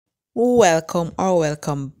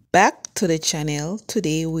Welcome back to the channel.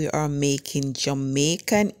 Today we are making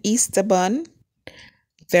Jamaican Easter bun.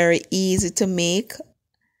 Very easy to make,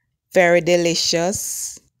 very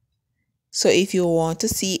delicious. So if you want to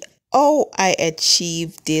see how I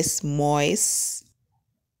achieve this moist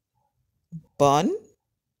bun,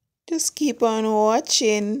 just keep on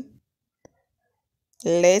watching.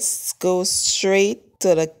 Let's go straight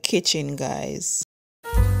to the kitchen, guys.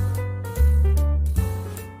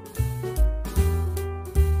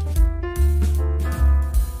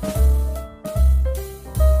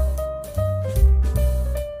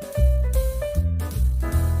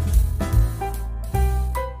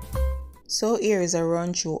 So here is a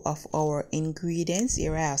run through of our ingredients.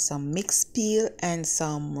 Here I have some mixed peel and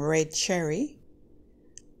some red cherry.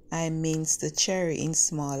 I minced the cherry in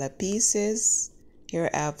smaller pieces. Here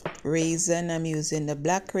I have raisin. I'm using the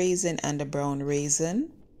black raisin and the brown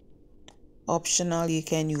raisin. Optional, you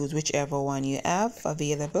can use whichever one you have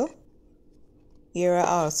available. Here I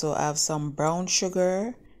also have some brown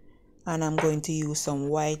sugar and I'm going to use some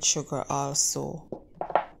white sugar also.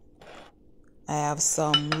 I have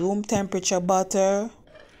some room temperature butter,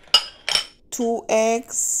 2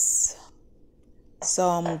 eggs,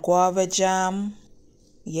 some guava jam.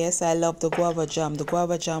 Yes, I love the guava jam. The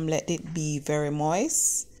guava jam, let it be very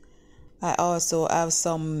moist. I also have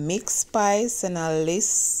some mixed spice and I'll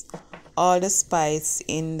list all the spice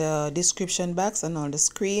in the description box and on the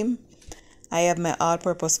screen. I have my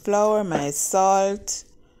all-purpose flour, my salt,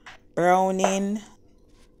 browning,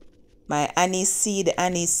 my anise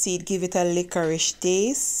seed give it a licorice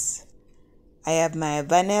taste. I have my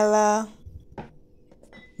vanilla,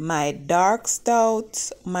 my dark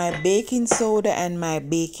stout, my baking soda and my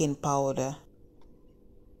baking powder.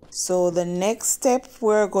 So the next step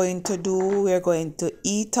we're going to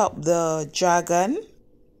heat up the dragon,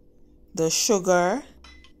 the sugar,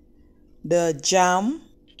 the jam,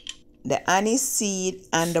 the anise seed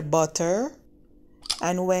and the butter.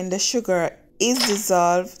 And when the sugar is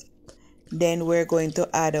dissolved, then we're going to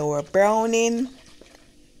add our browning.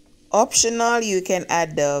 Optional, you can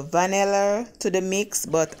add the vanilla to the mix,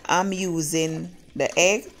 but I'm using the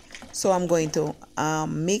egg. So I'm going to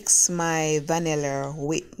mix my vanilla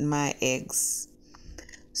with my eggs.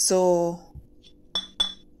 So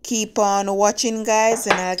keep on watching, guys,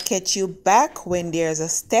 and I'll catch you back when there's a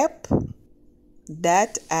step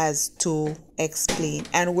that has to explain.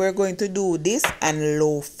 And we're going to do this on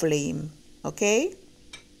low flame, okay?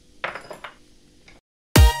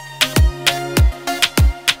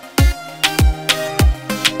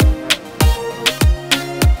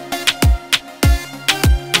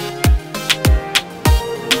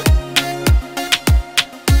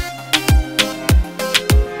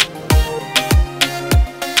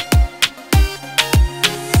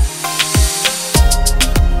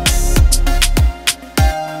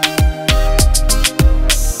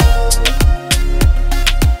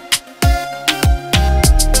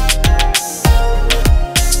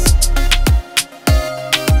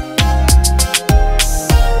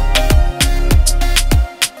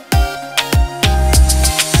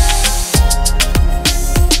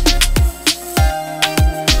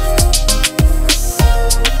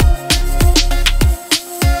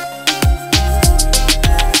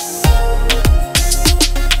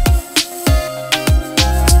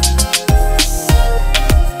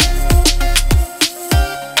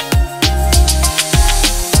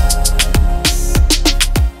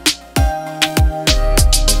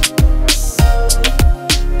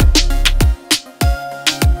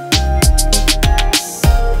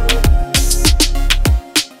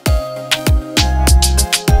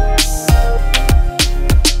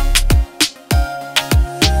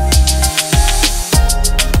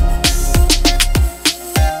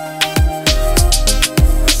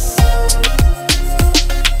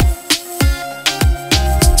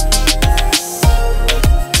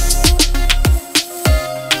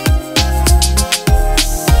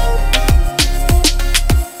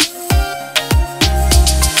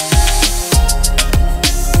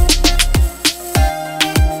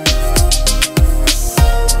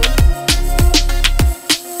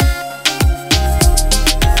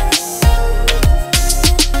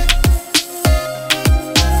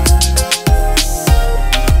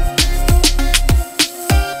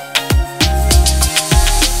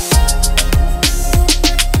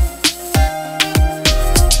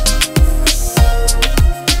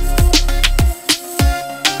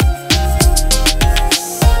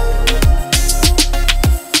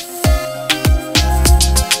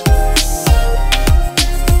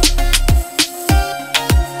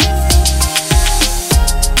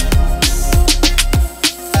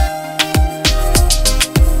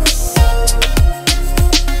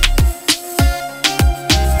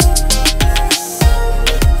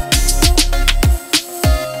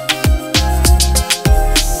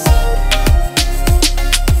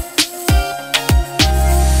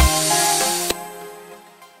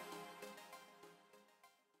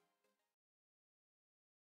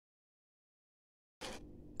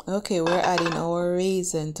 Okay, we're adding our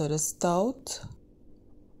raisin to the stout.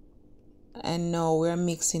 And now we're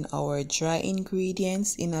mixing our dry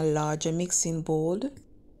ingredients in a larger mixing bowl.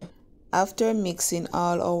 After mixing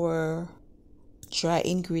all our dry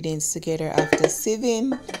ingredients together after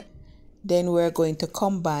sieving, then we're going to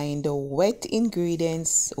combine the wet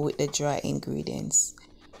ingredients with the dry ingredients,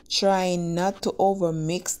 trying not to over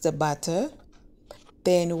mix the batter.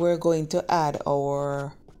 Then we're going to add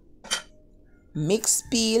our mixed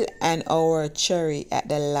peel and our cherry at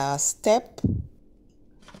the last step.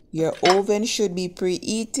 Your oven should be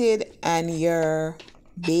preheated and your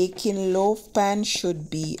baking loaf pan should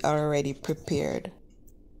be already prepared.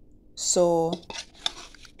 So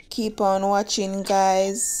keep on watching,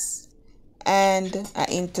 guys. And an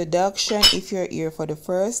introduction, if you're here for the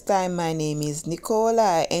first time, my name is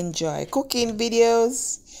Nicola. I enjoy cooking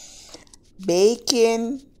videos,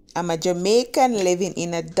 baking. I'm a Jamaican living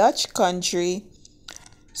in a Dutch country.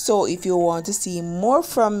 So if you want to see more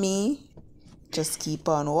from me, just keep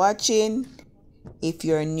on watching. If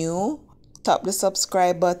you're new, tap the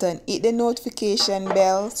subscribe button, hit the notification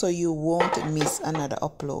bell so you won't miss another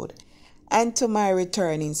upload. And to my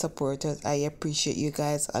returning supporters, I appreciate you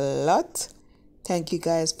guys a lot. Thank you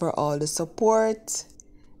guys for all the support.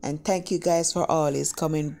 And thank you guys for always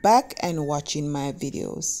coming back and watching my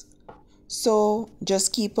videos. So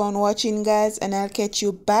just keep on watching, guys, and I'll catch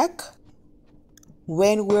you back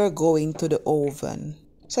when we're going to the oven.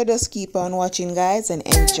 So just keep on watching, guys, and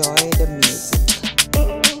enjoy the music.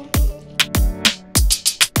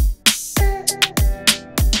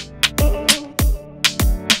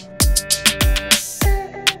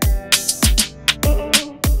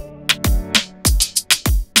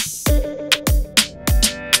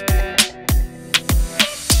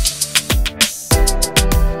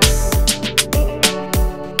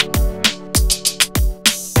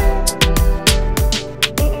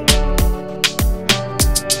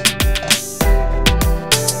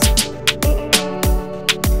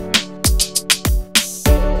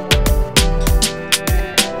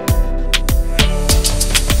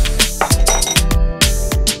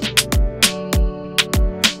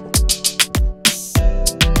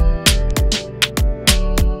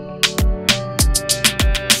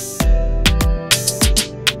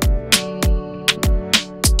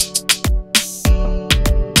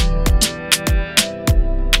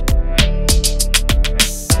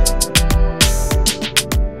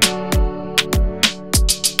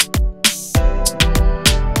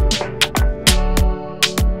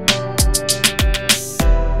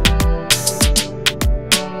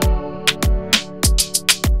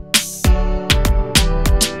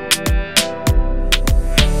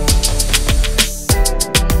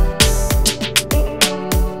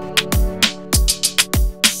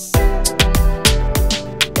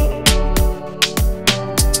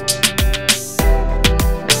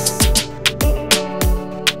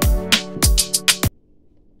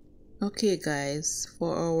 Okay, guys,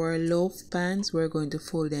 for our loaf pans, we're going to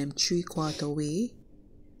fold them 3/4 way,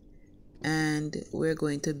 and we're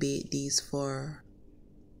going to bake these for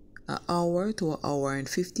an hour to an hour and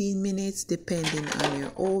 15 minutes, depending on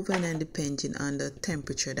your oven and depending on the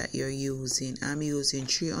temperature that you're using. I'm using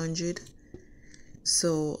 300,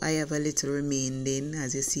 so I have a little remaining,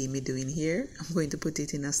 as you see me doing here. I'm going to put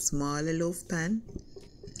it in a smaller loaf pan.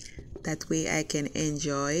 That way I can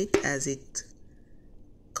enjoy it as it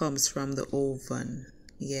comes from the oven.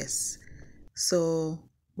 Yes, so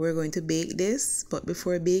we're going to bake this, but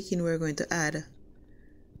before baking we're going to add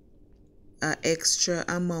an extra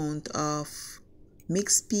amount of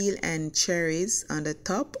mixed peel and cherries on the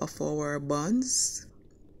top of our buns.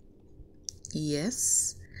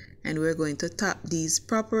 Yes, and we're going to top these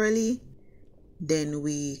properly, then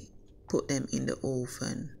we put them in the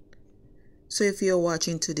oven. So if you're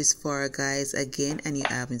watching to this far, guys, again, and you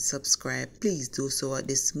haven't subscribed, please do so at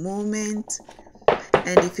this moment.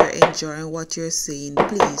 And if you're enjoying what you're seeing,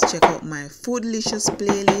 please check out my Foodlicious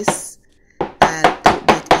playlist. I'll put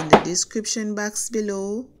that in the description box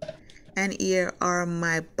below. And here are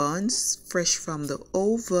my buns, fresh from the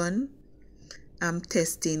oven. I'm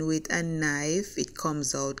testing with a knife. It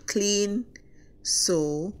comes out clean.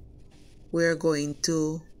 So we're going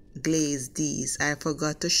to glaze these. I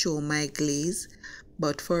forgot to show my glaze,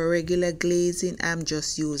 but for regular glazing I'm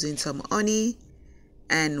just using some honey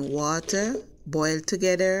and water boiled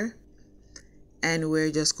together, and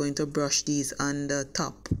we're just going to brush these on the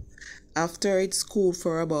top. After it's cooled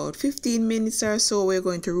for about 15 minutes or so, we're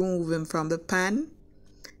going to remove them from the pan.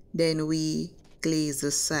 Then we glaze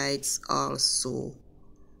the sides also.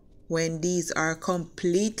 When these are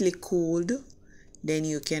completely cooled, then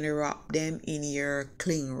you can wrap them in your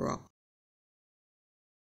cling wrap.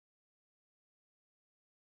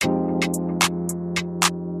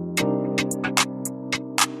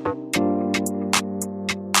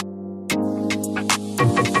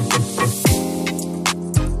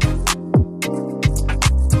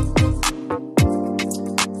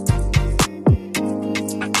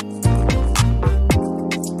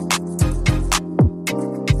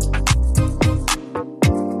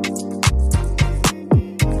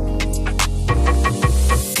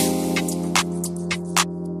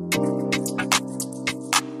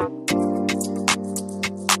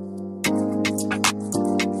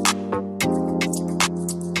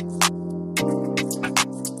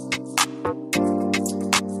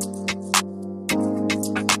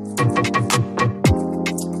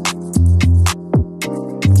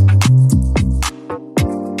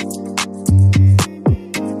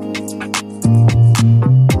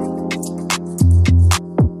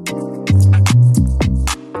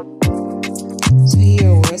 So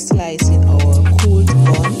here we're slicing our cooled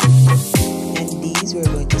bun, and these we're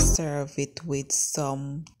going to serve it with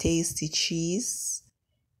some tasty cheese.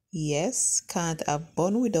 Yes, can't have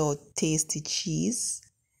bun without tasty cheese.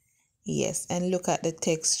 Yes, and look at the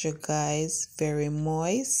texture, guys, very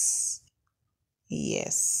moist.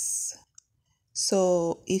 Yes.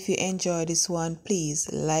 So if you enjoy this one,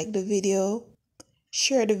 please like the video,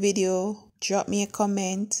 share the video, drop me a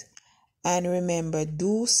comment, and remember,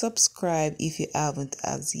 do subscribe if you haven't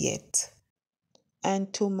as yet.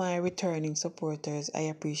 And to my returning supporters, I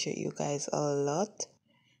appreciate you guys a lot.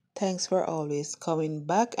 Thanks for always coming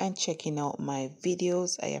back and checking out my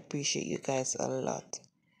videos. I appreciate you guys a lot.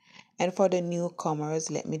 And for the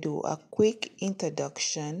newcomers, let me do a quick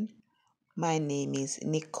introduction. My name is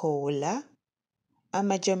Nicola.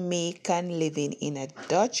 I'm a Jamaican living in a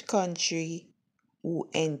Dutch country who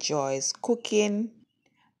enjoys cooking,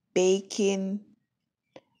 baking,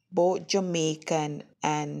 both Jamaican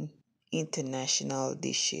and international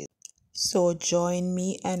dishes. So join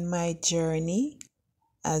me and my journey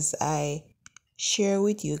as I share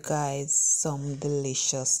with you guys some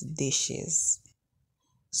delicious dishes.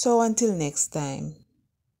 So until next time,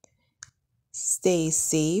 stay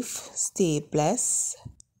safe, stay blessed.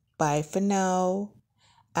 Bye for now.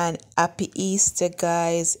 And happy Easter,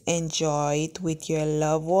 guys. Enjoy it with your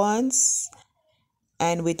loved ones.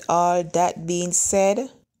 And with all that being said,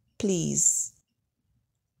 please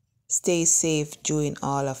stay safe during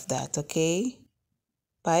all of that, okay?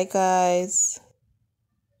 Bye, guys.